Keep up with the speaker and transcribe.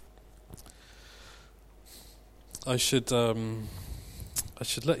I should let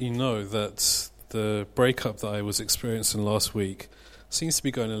you know that the breakup that I was experiencing last week seems to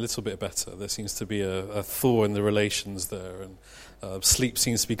be going a little bit better. There seems to be a thaw in the relations there, and sleep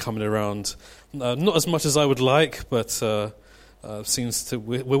seems to be coming around. Not as much as I would like, but seems to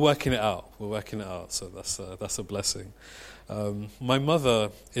we're working it out. We're working it out, so that's a blessing. My mother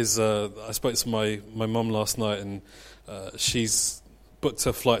is. I spoke to my mum last night, and she's booked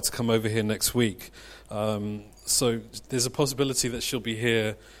her flight to come over here next week. So there's a possibility that she'll be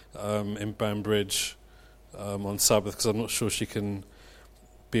here in Banbridge on Sabbath, because I'm not sure she can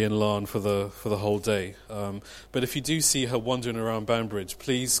be in Larne for the whole day. But if you do see her wandering around Banbridge,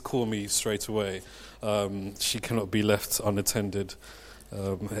 please call me straight away. She cannot be left unattended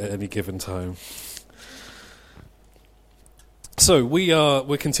at any given time. So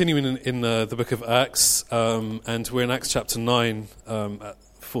we're continuing in the book of Acts, and we're in Acts chapter 9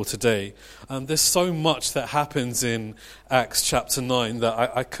 for today. There's so much that happens in Acts chapter 9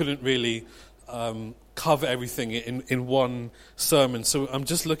 that I couldn't really cover everything in one sermon. So I'm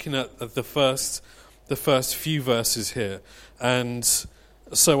just looking at the first few verses here. And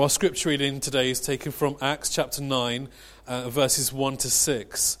so our scripture reading today is taken from Acts chapter 9, verses 1 to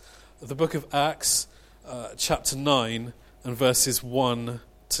 6. The book of Acts, chapter 9, and verses 1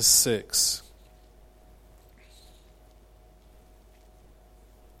 to 6.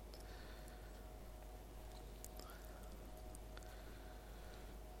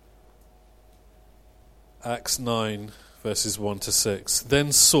 Acts 9, verses 1 to 6.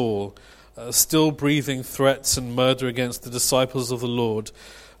 Then Saul, still breathing threats and murder against the disciples of the Lord,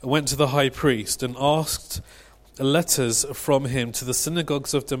 went to the high priest and asked letters from him to the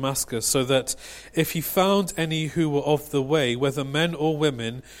synagogues of Damascus, so that if he found any who were of the way, whether men or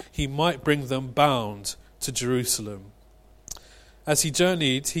women, he might bring them bound to Jerusalem. As he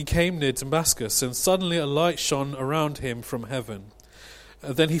journeyed, he came near Damascus, and suddenly a light shone around him from heaven.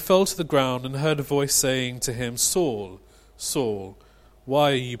 Then he fell to the ground and heard a voice saying to him, "Saul, Saul,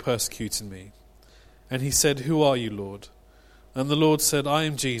 why are you persecuting me?" And he said, "Who are you, Lord?" And the Lord said, "I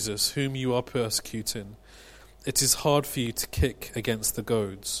am Jesus, whom you are persecuting. It is hard for you to kick against the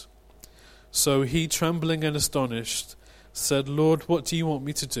goads." So he, trembling and astonished, said, "Lord, what do you want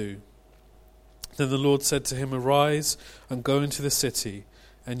me to do?" Then the Lord said to him, "Arise and go into the city,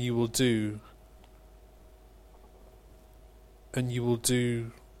 and you'll be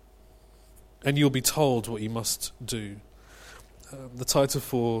told what you must do." The title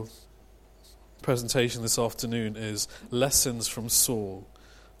for presentation this afternoon is Lessons from Saul.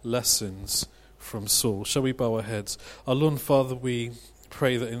 Lessons from Saul. Shall we bow our heads? Our Lord and Father, we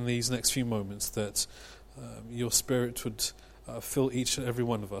pray that in these next few moments that your Spirit would fill each and every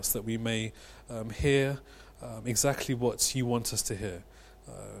one of us, that we may hear exactly what you want us to hear.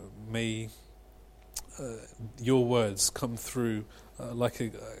 May your words come through like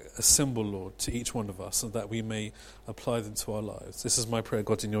a symbol, Lord, to each one of us, so that we may apply them to our lives. This is my prayer,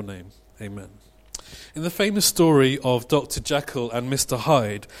 God, in your name. Amen. In the famous story of Dr. Jekyll and Mr.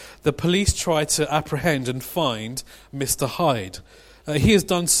 Hyde, the police try to apprehend and find Mr. Hyde. He has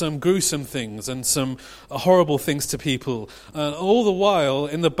done some gruesome things and some horrible things to people. All the while,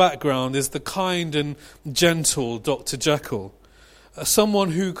 in the background, is the kind and gentle Dr. Jekyll.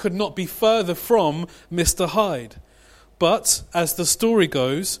 Someone who could not be further from Mr. Hyde. But, as the story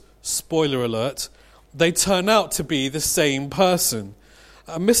goes, spoiler alert, they turn out to be the same person.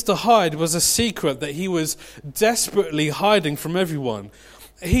 Mr. Hyde was a secret that he was desperately hiding from everyone.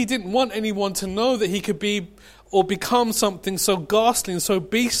 He didn't want anyone to know that he could be or become something so ghastly and so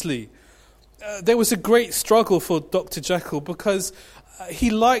beastly. There was a great struggle for Dr. Jekyll, because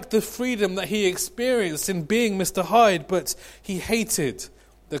he liked the freedom that he experienced in being Mr. Hyde, but he hated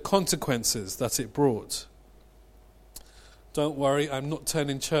the consequences that it brought. Don't worry, I'm not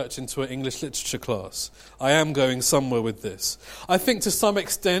turning church into an English literature class. I am going somewhere with this. I think to some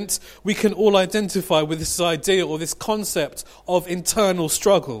extent we can all identify with this idea or this concept of internal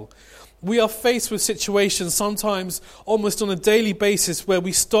struggle. We are faced with situations sometimes almost on a daily basis where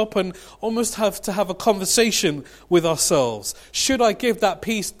we stop and almost have to have a conversation with ourselves. Should I give that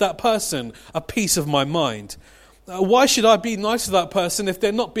person a piece of my mind? Why should I be nice to that person if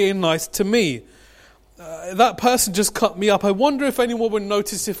they're not being nice to me? That person just cut me up. I wonder if anyone would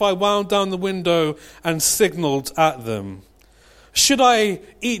notice if I wound down the window and signalled at them. Should I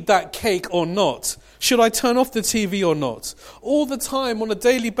eat that cake or not? Should I turn off the TV or not? All the time, on a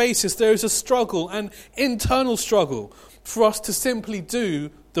daily basis, there is a struggle, an internal struggle, for us to simply do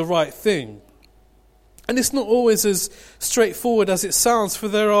the right thing. And it's not always as straightforward as it sounds, for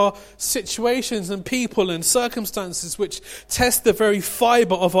there are situations and people and circumstances which test the very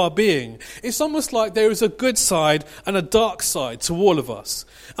fibre of our being. It's almost like there is a good side and a dark side to all of us.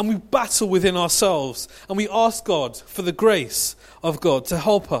 And we battle within ourselves, and we ask God for the grace of God to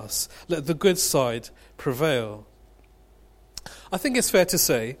help us let the good side prevail. I think it's fair to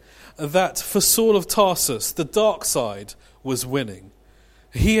say that for Saul of Tarsus, the dark side was winning.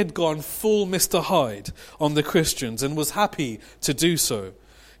 He had gone full Mr. Hyde on the Christians and was happy to do so.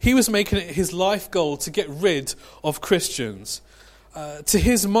 He was making it his life goal to get rid of Christians. To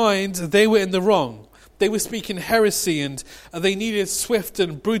his mind, they were in the wrong. They were speaking heresy, and they needed swift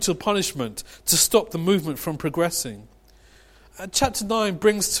and brutal punishment to stop the movement from progressing. Chapter 9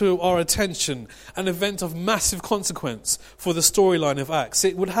 brings to our attention an event of massive consequence for the storyline of Acts.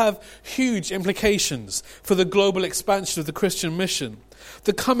 It would have huge implications for the global expansion of the Christian mission.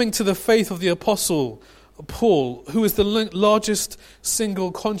 The coming to the faith of the Apostle Paul, who is the largest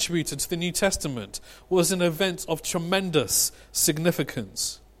single contributor to the New Testament, was an event of tremendous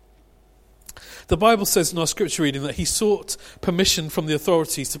significance. The Bible says in our scripture reading that he sought permission from the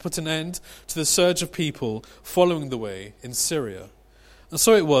authorities to put an end to the surge of people following the way in Syria. And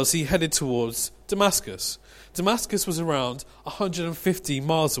so it was, he headed towards Damascus. Damascus was around 150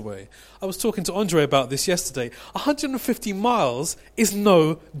 miles away. I was talking to Andre about this yesterday. 150 miles is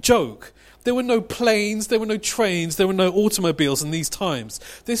no joke. There were no planes, there were no trains, there were no automobiles in these times.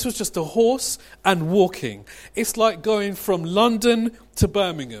 This was just a horse and walking. It's like going from London to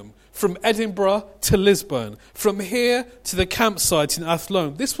Birmingham, from Edinburgh to Lisbon, from here to the campsite in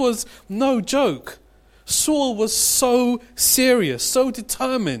Athlone. This was no joke. Saul was so serious, so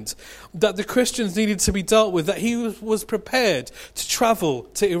determined that the Christians needed to be dealt with, that he was prepared to travel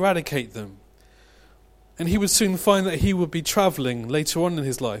to eradicate them. And he would soon find that he would be travelling later on in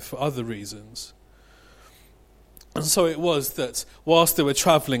his life for other reasons. And so it was that whilst they were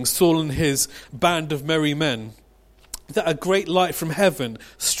travelling, Saul and his band of merry men, that a great light from heaven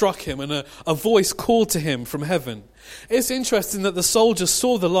struck him, and a voice called to him from heaven. It's interesting that the soldiers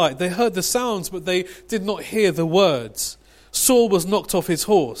saw the light. They heard the sounds, but they did not hear the words. Saul was knocked off his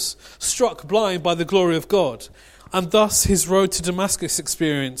horse, struck blind by the glory of God, and thus his road to Damascus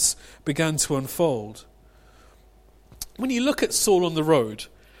experience began to unfold. When you look at Saul on the road,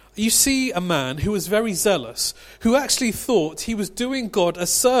 you see a man who was very zealous, who actually thought he was doing God a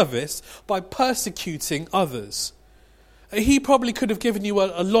service by persecuting others. He probably could have given you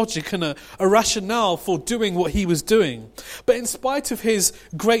a logic and a rationale for doing what he was doing. But in spite of his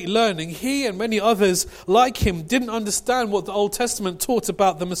great learning, he and many others like him didn't understand what the Old Testament taught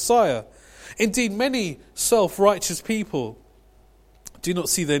about the Messiah. Indeed, many self-righteous people do not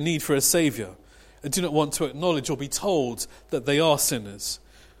see their need for a saviour and do not want to acknowledge or be told that they are sinners.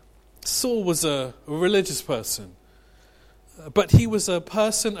 Saul was a religious person. But he was a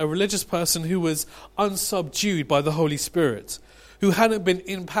religious person who was unsubdued by the Holy Spirit, who hadn't been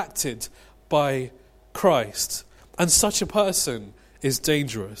impacted by Christ. And such a person is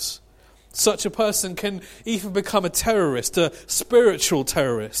dangerous. Such a person can even become a terrorist, a spiritual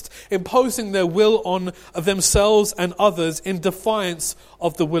terrorist, imposing their will on themselves and others in defiance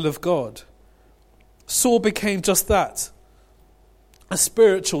of the will of God. Saul became just that, a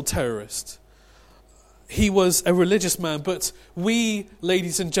spiritual terrorist. He was a religious man, but we,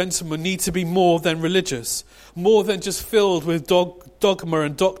 ladies and gentlemen, need to be more than religious, more than just filled with dogma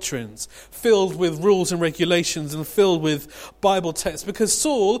and doctrines, filled with rules and regulations, and filled with Bible texts, because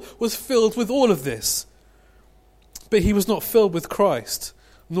Saul was filled with all of this. But he was not filled with Christ,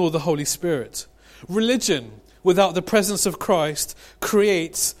 nor the Holy Spirit. Religion without the presence of Christ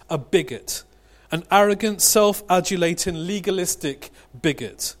creates a bigot, an arrogant, self-adulating, legalistic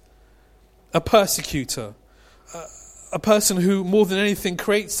bigot. A persecutor, a person who more than anything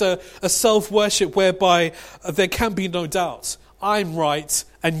creates a self-worship whereby there can be no doubt. I'm right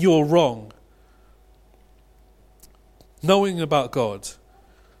and you're wrong. Knowing about God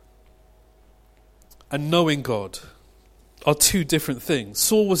and knowing God are two different things.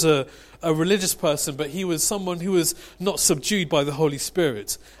 Saul was a religious person, but he was someone who was not subdued by the Holy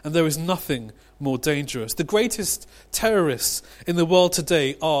Spirit, and there is nothing more dangerous. The greatest terrorists in the world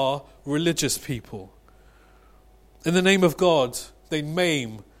today are religious people. In the name of God, they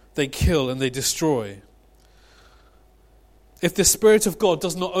maim, they kill, and they destroy. If the Spirit of God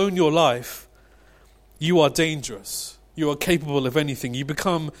does not own your life, you are dangerous. You are capable of anything. You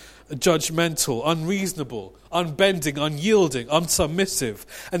become judgmental, unreasonable, unbending, unyielding, unsubmissive,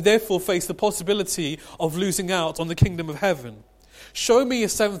 and therefore face the possibility of losing out on the kingdom of heaven. Show me a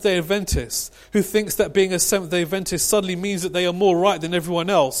Seventh-day Adventist who thinks that being a Seventh-day Adventist suddenly means that they are more right than everyone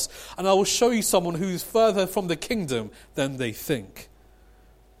else, and I will show you someone who's further from the kingdom than they think.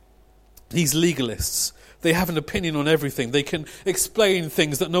 These legalists, they have an opinion on everything. They can explain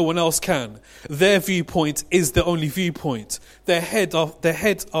things that no one else can. Their viewpoint is the only viewpoint. Their head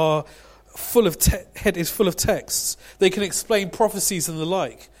is full of texts. They can explain prophecies and the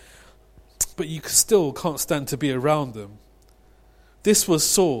like. But you still can't stand to be around them. This was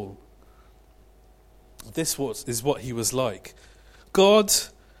Saul. This is what he was like. God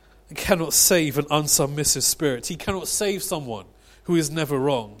cannot save an unsubmissive spirit. He cannot save someone who is never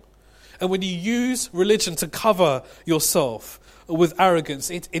wrong. And when you use religion to cover yourself with arrogance,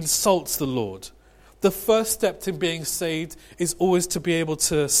 it insults the Lord. The first step to being saved is always to be able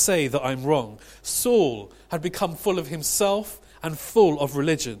to say that I'm wrong. Saul had become full of himself and full of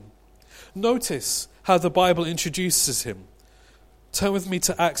religion. Notice how the Bible introduces him. Turn with me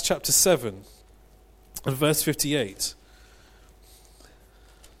to Acts chapter 7 and verse 58.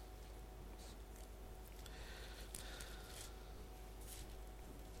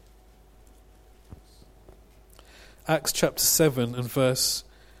 Acts chapter 7 and verse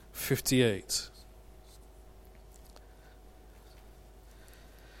 58.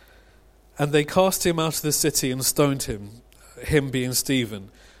 And they cast him out of the city and stoned him being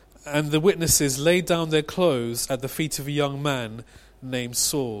Stephen. And the witnesses laid down their clothes at the feet of a young man named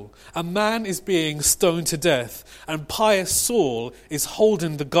Saul. A man is being stoned to death, and pious Saul is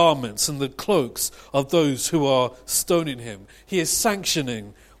holding the garments and the cloaks of those who are stoning him. He is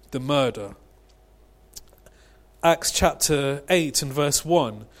sanctioning the murder. Acts chapter 8 and verse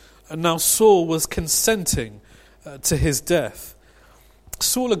 1. And now Saul was consenting to his death.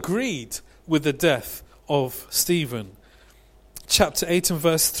 Saul agreed with the death of Stephen. Chapter 8 and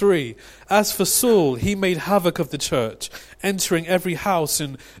verse 3. As for Saul, he made havoc of the church, entering every house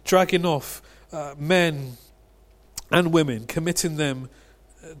and dragging off men and women, committing them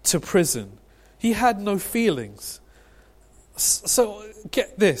to prison. He had no feelings. So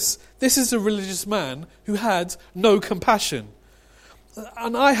get this. This is a religious man who had no compassion.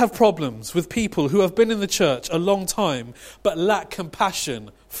 And I have problems with people who have been in the church a long time but lack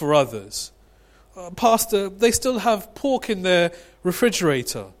compassion for others. Pastor, they still have pork in their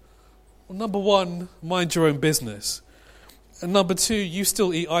refrigerator. Well, number one, mind your own business. And number two, you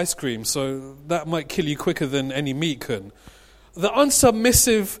still eat ice cream, so that might kill you quicker than any meat can. The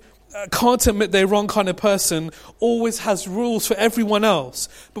unsubmissive, can't admit they're wrong kind of person always has rules for everyone else.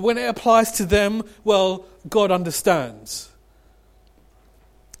 But when it applies to them, well, God understands.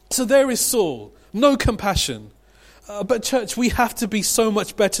 So there is Saul, no compassion. But church, we have to be so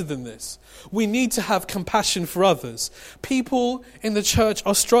much better than this. We need to have compassion for others. People in the church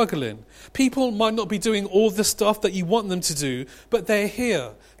are struggling. People might not be doing all the stuff that you want them to do, but they're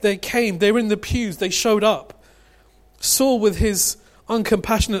here. They came, they're in the pews, they showed up. Saul, with his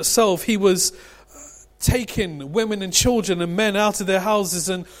uncompassionate self, he was taking women and children and men out of their houses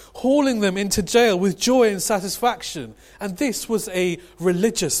and hauling them into jail with joy and satisfaction. And this was a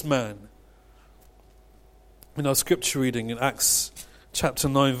religious man. In our scripture reading in Acts chapter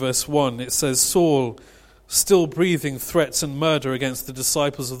 9 verse 1, it says, Saul, still breathing threats and murder against the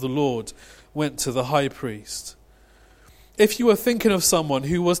disciples of the Lord, went to the high priest. If you were thinking of someone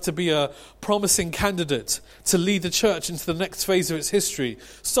who was to be a promising candidate to lead the church into the next phase of its history,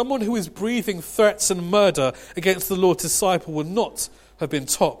 someone who is breathing threats and murder against the Lord's disciple would not have been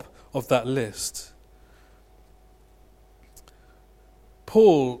top of that list.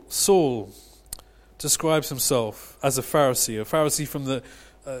 Saul, describes himself as a Pharisee from the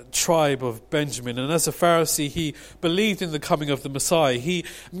tribe of Benjamin. And as a Pharisee, he believed in the coming of the Messiah. He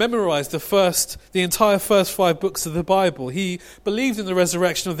memorized the entire first 5 books of the Bible. He believed in the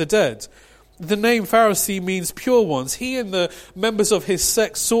resurrection of the dead. The name Pharisee means pure ones. He and the members of his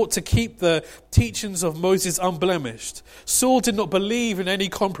sect sought to keep the teachings of Moses unblemished. Saul did not believe in any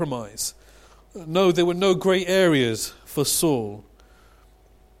compromise. No, there were no grey areas for Saul.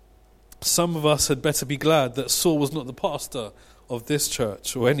 Some of us had better be glad that Saul was not the pastor of this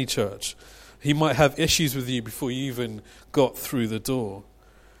church or any church. He might have issues with you before you even got through the door.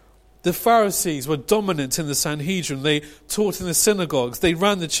 The Pharisees were dominant in the Sanhedrin. They taught in the synagogues. They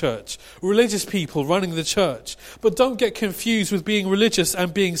ran the church. Religious people running the church. But don't get confused with being religious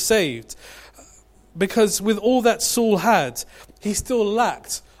and being saved. Because with all that Saul had, he still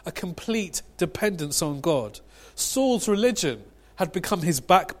lacked a complete dependence on God. Saul's religion had become his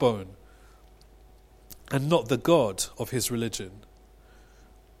backbone and not the God of his religion.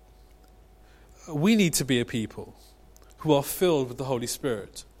 We need to be a people who are filled with the Holy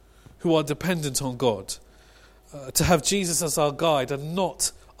Spirit, who are dependent on God. to have Jesus as our guide and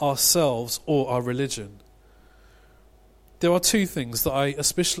not ourselves or our religion. There are two things that I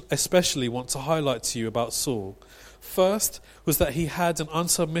especially want to highlight to you about Saul. First was that he had an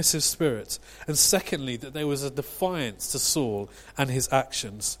unsubmissive spirit, and secondly that there was a defiance to Saul and his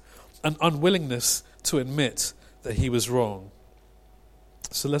actions, an unwillingness to admit that he was wrong.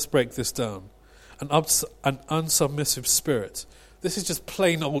 So let's break this down. An unsubmissive spirit. This is just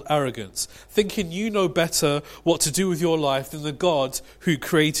plain old arrogance, thinking you know better what to do with your life than the God who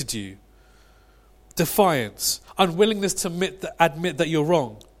created you. Defiance, unwillingness to admit that you're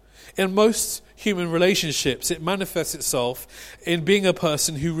wrong. In most human relationships, it manifests itself in being a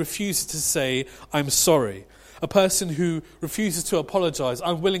person who refuses to say, I'm sorry. A person who refuses to apologize,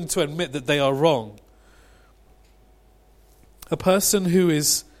 unwilling to admit that they are wrong. A person who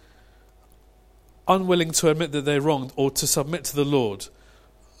is unwilling to admit that they're wrong or to submit to the Lord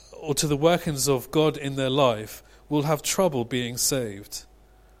or to the workings of God in their life will have trouble being saved.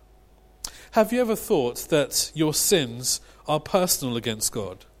 Have you ever thought that your sins are personal against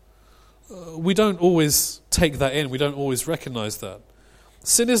God? We don't always take that in. We don't always recognize that.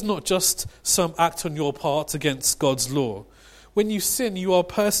 Sin is not just some act on your part against God's law. When you sin, you are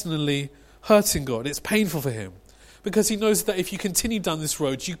personally hurting God. It's painful for him because he knows that if you continue down this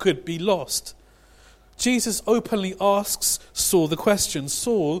road, you could be lost. Jesus openly asks Saul the question,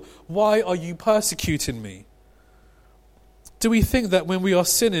 Saul, why are you persecuting me? Do we think that when we are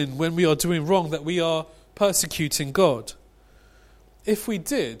sinning, when we are doing wrong, that we are persecuting God? If we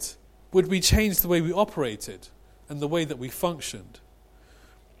did, would we change the way we operated and the way that we functioned?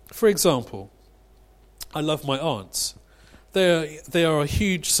 For example, I love my aunts. They are a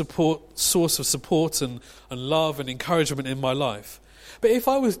huge source of support and love and encouragement in my life. But if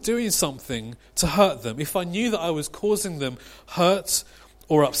I was doing something to hurt them, if I knew that I was causing them hurt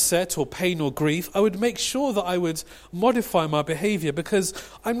or upset or pain or grief, I would make sure that I would modify my behavior because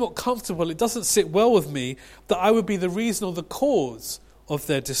I'm not comfortable. It doesn't sit well with me that I would be the reason or the cause of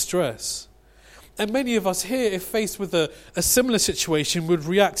their distress. And many of us here, if faced with a similar situation, would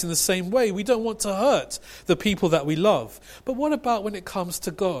react in the same way. We don't want to hurt the people that we love. But what about when it comes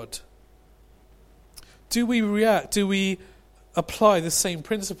to God? Do we react? Do we apply the same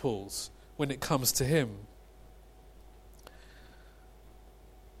principles when it comes to him?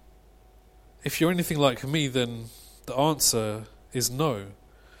 If you're anything like me, then the answer is no.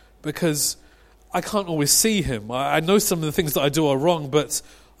 Because I can't always see him. I know some of the things that I do are wrong, but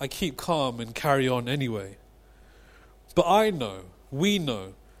I keep calm and carry on anyway. But we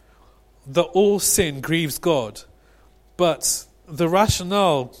know, that all sin grieves God. But the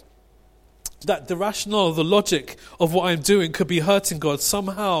rationale, the logic of what I'm doing could be hurting God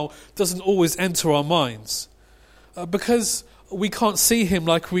somehow doesn't always enter our minds. Because we can't see him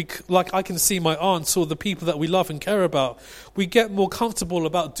like I can see my aunts or the people that we love and care about. We get more comfortable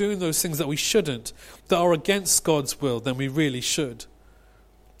about doing those things that we shouldn't, that are against God's will, than we really should.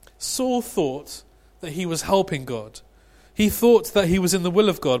 Saul thought that he was helping God. He thought that he was in the will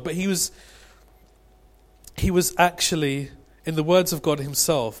of God, but he was actually, in the words of God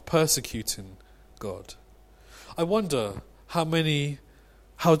himself, persecuting God. I wonder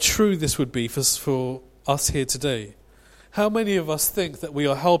how true this would be for us here today. How many of us think that we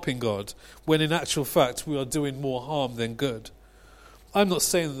are helping God when in actual fact we are doing more harm than good? I'm not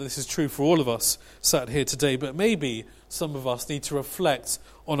saying that this is true for all of us sat here today, but maybe some of us need to reflect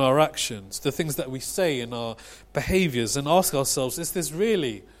on our actions, the things that we say and our behaviours, and ask ourselves, is this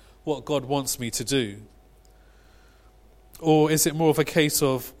really what God wants me to do? Or is it more of a case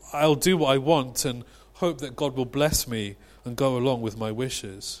of, I'll do what I want and hope that God will bless me and go along with my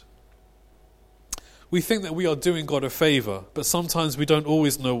wishes? We think that we are doing God a favour, but sometimes we don't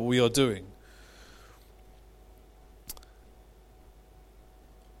always know what we are doing.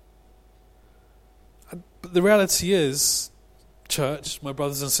 But the reality is, church, my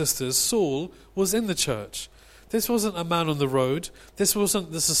brothers and sisters, Saul was in the church. This wasn't a man on the road. This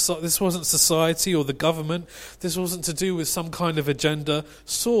wasn't society or the government. This wasn't to do with some kind of agenda.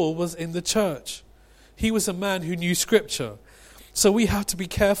 Saul was in the church. He was a man who knew Scripture. So we have to be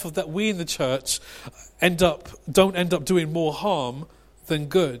careful that we in the church don't end up doing more harm than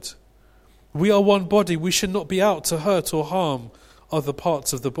good. We are one body. We should not be out to hurt or harm other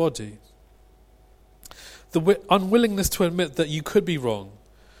parts of the body. The unwillingness to admit that you could be wrong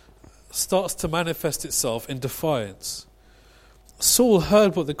starts to manifest itself in defiance. Saul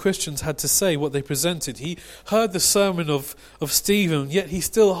heard what the Christians had to say, what they presented. He heard the sermon of Stephen, yet he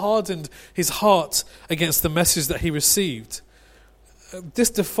still hardened his heart against the message that he received. This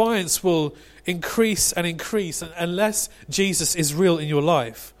defiance will increase and increase unless Jesus is real in your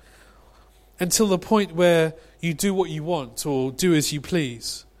life, until the point where you do what you want or do as you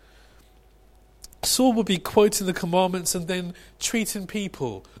please. Saul would be quoting the commandments and then treating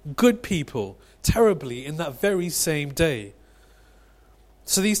people, good people, terribly in that very same day.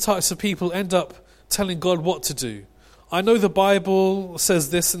 So these types of people end up telling God what to do. I know the Bible says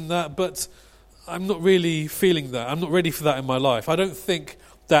this and that, but I'm not really feeling that. I'm not ready for that in my life. I don't think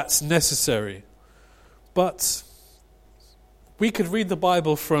that's necessary. But we could read the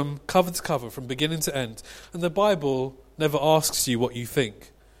Bible from cover to cover, from beginning to end, and the Bible never asks you what you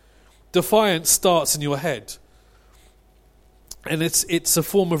think. Defiance starts in your head. And it's a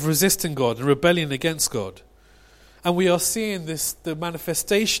form of resisting God and rebellion against God. And we are seeing the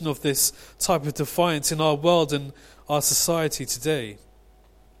manifestation of this type of defiance in our world and our society today.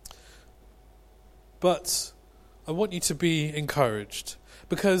 But I want you to be encouraged,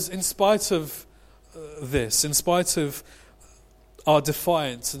 because in spite of this, in spite of our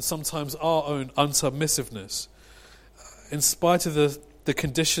defiance and sometimes our own unsubmissiveness, in spite of the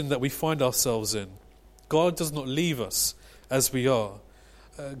condition that we find ourselves in, God does not leave us as we are.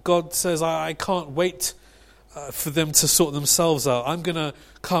 God says, I can't wait for them to sort themselves out. I'm going to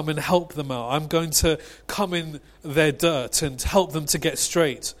come and help them out. I'm going to come in their dirt and help them to get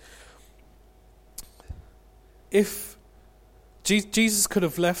straight. If Jesus could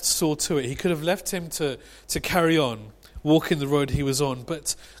have left Saul to it, he could have left him to carry on walking the road he was on,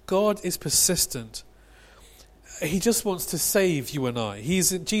 but God is persistent. He just wants to save you and I.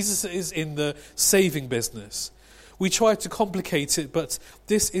 Jesus is in the saving business. We try to complicate it, but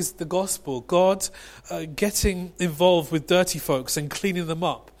this is the gospel. God getting involved with dirty folks and cleaning them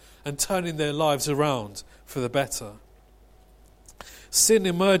up and turning their lives around for the better. Sin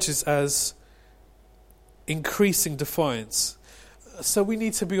emerges as increasing defiance. So we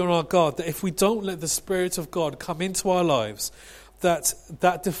need to be on our guard that if we don't let the Spirit of God come into our lives, that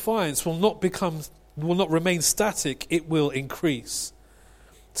defiance will not remain static, it will increase.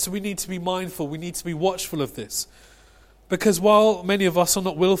 So we need to be mindful, we need to be watchful of this. Because while many of us are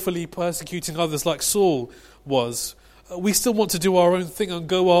not willfully persecuting others like Saul was, we still want to do our own thing and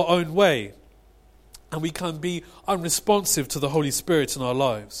go our own way. And we can be unresponsive to the Holy Spirit in our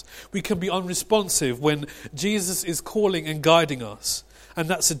lives. We can be unresponsive when Jesus is calling and guiding us. And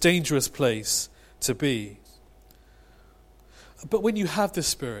that's a dangerous place to be. But when you have the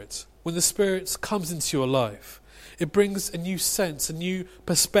Spirit, when the Spirit comes into your life, it brings a new sense, a new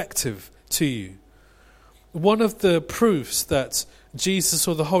perspective to you. One of the proofs that Jesus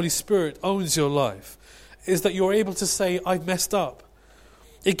or the Holy Spirit owns your life is that you're able to say, I've messed up.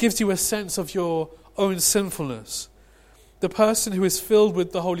 It gives you a sense of your own sinfulness. The person who is filled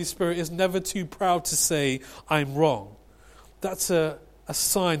with the Holy Spirit is never too proud to say, I'm wrong. That's a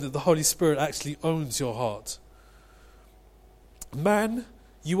sign that the Holy Spirit actually owns your heart. Man,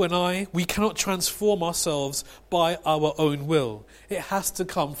 you and I, we cannot transform ourselves by our own will. It has to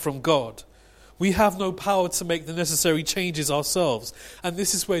come from God. We have no power to make the necessary changes ourselves. And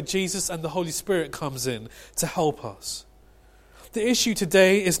this is where Jesus and the Holy Spirit comes in to help us. The issue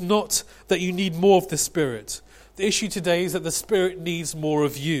today is not that you need more of the Spirit. The issue today is that the Spirit needs more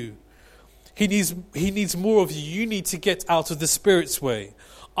of you. He needs more of you. You need to get out of the Spirit's way.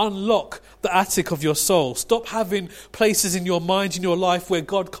 Unlock the attic of your soul. Stop having places in your mind, in your life where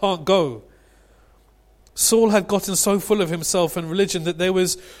God can't go. Saul had gotten so full of himself and religion that there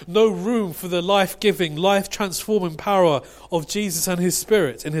was no room for the life-giving, life-transforming power of Jesus and His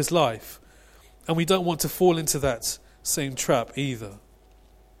Spirit in his life. And we don't want to fall into that same trap either.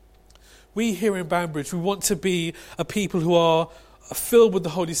 We here in Banbridge, we want to be a people who are filled with the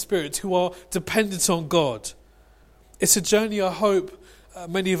Holy Spirit, who are dependent on God. It's a journey I hope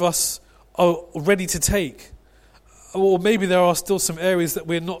many of us are ready to take. Or maybe there are still some areas that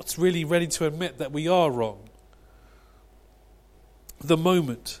we're not really ready to admit that we are wrong. The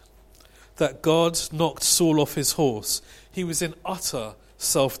moment that God knocked Saul off his horse, he was in utter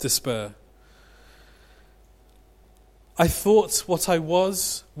self-despair. I thought what I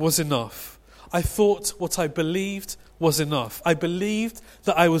was enough. I thought what I believed was enough. I believed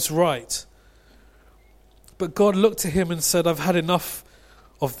that I was right. But God looked to him and said, I've had enough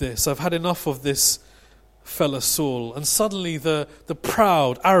of this. I've had enough of this fella Saul. And suddenly the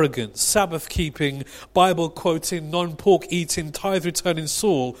proud, arrogant, Sabbath-keeping, Bible-quoting, non-pork-eating, tithe-returning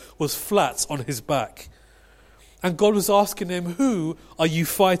Saul was flat on his back. And God was asking him, who are you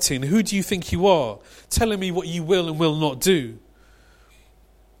fighting? Who do you think you are? Telling me what you will and will not do.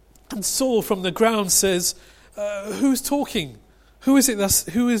 And Saul from the ground says, who's talking? Who is it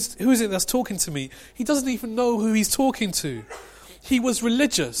that's talking to me? He doesn't even know who he's talking to. He was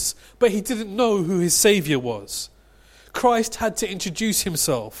religious, but he didn't know who his Saviour was. Christ had to introduce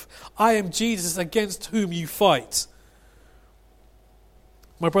himself. I am Jesus against whom you fight.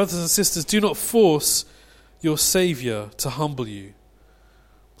 My brothers and sisters, do not force your Saviour to humble you.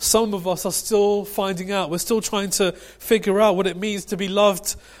 Some of us are still finding out. We're still trying to figure out what it means to be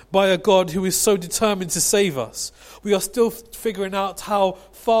loved by a God who is so determined to save us. We are still figuring out how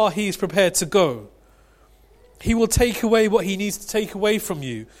far he is prepared to go. He will take away what he needs to take away from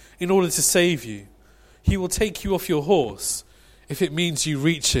you in order to save you. He will take you off your horse if it means you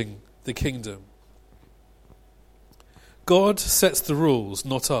reaching the kingdom. God sets the rules,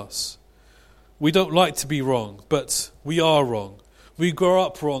 not us. We don't like to be wrong, but we are wrong. We grow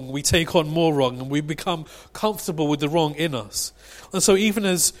up wrong, we take on more wrong, and we become comfortable with the wrong in us. And so even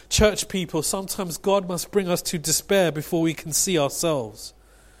as church people, sometimes God must bring us to despair before we can see ourselves.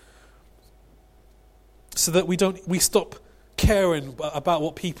 So that we stop caring about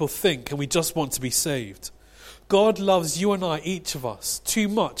what people think and we just want to be saved. God loves you and I, each of us, too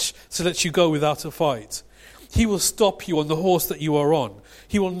much to let you go without a fight. He will stop you on the horse that you are on.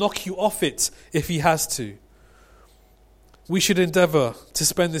 He will knock you off it if he has to. We should endeavour to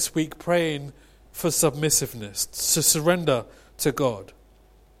spend this week praying for submissiveness, to surrender to God,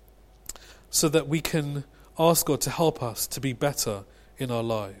 so that we can ask God to help us to be better in our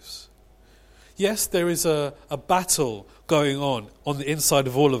lives. Yes, there is a battle going on the inside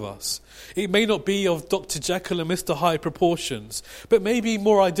of all of us. It may not be of Dr. Jekyll and Mr. Hyde proportions, but maybe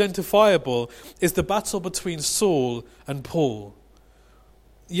more identifiable is the battle between Saul and Paul.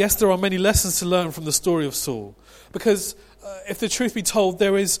 Yes, there are many lessons to learn from the story of Saul, because if the truth be told,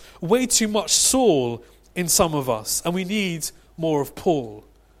 there is way too much Saul in some of us, and we need more of Paul.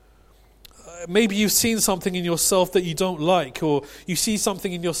 Maybe you've seen something in yourself that you don't like, or you see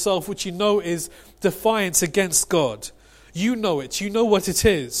something in yourself which you know is defiance against God. You know it. You know what it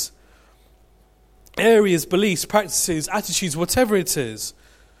is. Areas, beliefs, practices, attitudes, whatever it is.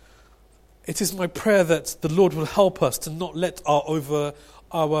 It is my prayer that the Lord will help us to not let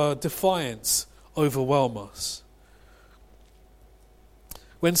our defiance overwhelm us.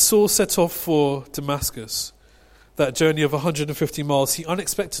 When Saul set off for Damascus, that journey of 150 miles, he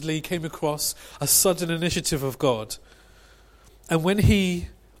unexpectedly came across a sudden initiative of God. And when he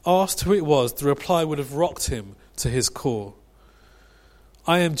asked who it was, the reply would have rocked him to his core.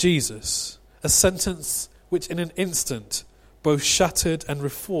 I am Jesus, a sentence which in an instant both shattered and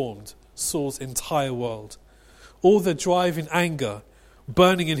reformed Saul's entire world. All the drive in anger,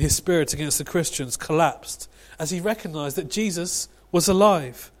 burning in his spirit against the Christians, collapsed as he recognized that Jesus was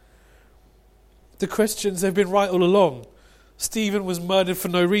alive. The Christians have been right all along. Stephen was murdered for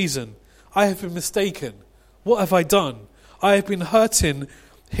no reason. I have been mistaken. What have I done? I have been hurting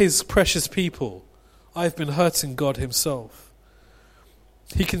his precious people. I have been hurting God himself.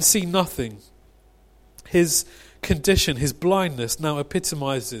 He can see nothing. His condition, his blindness now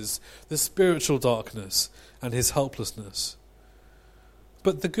epitomizes the spiritual darkness and his helplessness.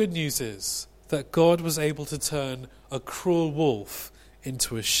 But the good news is that God was able to turn a cruel wolf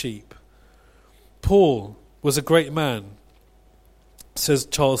into a sheep. Paul was a great man, says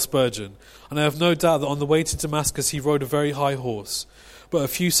Charles Spurgeon, and I have no doubt that on the way to Damascus he rode a very high horse, but a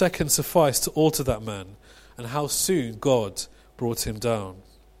few seconds sufficed to alter that man, and how soon God brought him down.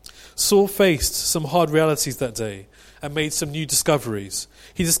 Saul faced some hard realities that day and made some new discoveries.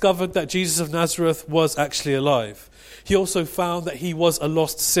 He discovered that Jesus of Nazareth was actually alive. He also found that he was a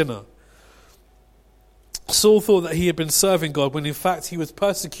lost sinner. Saul thought that he had been serving God when in fact he was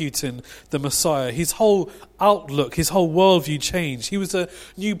persecuting the Messiah. His whole outlook, his whole worldview changed. He was a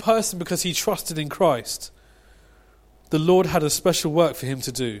new person because he trusted in Christ. The Lord had a special work for him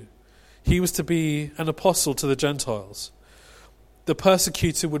to do. He was to be an apostle to the Gentiles. The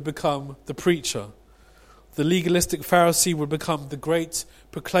persecutor would become the preacher. The legalistic Pharisee would become the great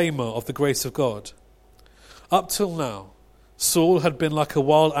proclaimer of the grace of God. Up till now, Saul had been like a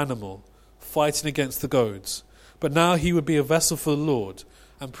wild animal, fighting against the goads. But now he would be a vessel for the Lord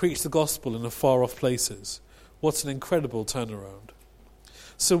and preach the gospel in the far-off places. What an incredible turnaround.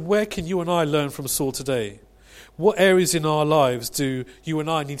 So where can you and I learn from Saul today? What areas in our lives do you and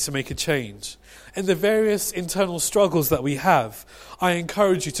I need to make a change? In the various internal struggles that we have, I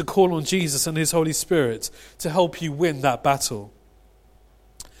encourage you to call on Jesus and his Holy Spirit to help you win that battle.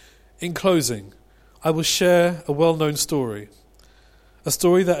 In closing, I will share a well-known story. A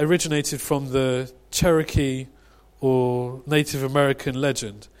story that originated from the Cherokee or Native American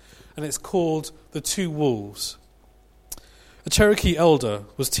legend, and it's called The Two Wolves. A Cherokee elder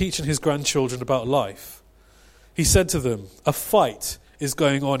was teaching his grandchildren about life. He said to them, "A fight is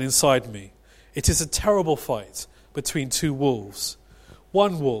going on inside me. It is a terrible fight between two wolves.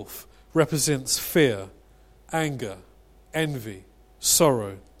 One wolf represents fear, anger, envy,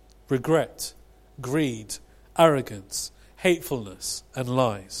 sorrow, regret, greed, arrogance, hatefulness, and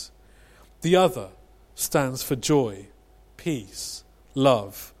lies. The other stands for joy, peace,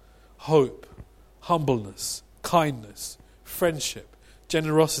 love, hope, humbleness, kindness, friendship,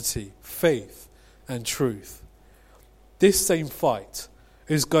 generosity, faith, and truth. This same fight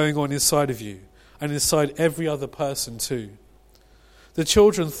is going on inside of you and inside every other person too. The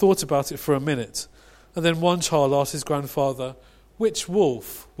children thought about it for a minute, and then one child asked his grandfather, "Which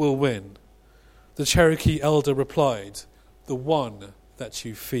wolf will win?" The Cherokee elder replied, "The one that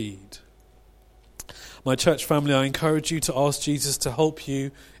you feed." My church family, I encourage you to ask Jesus to help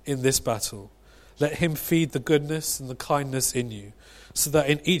you in this battle. Let him feed the goodness and the kindness in you, so that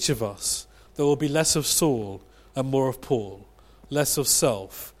in each of us there will be less of Saul and more of Paul, less of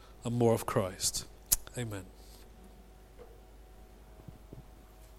self and more of Christ. Amen.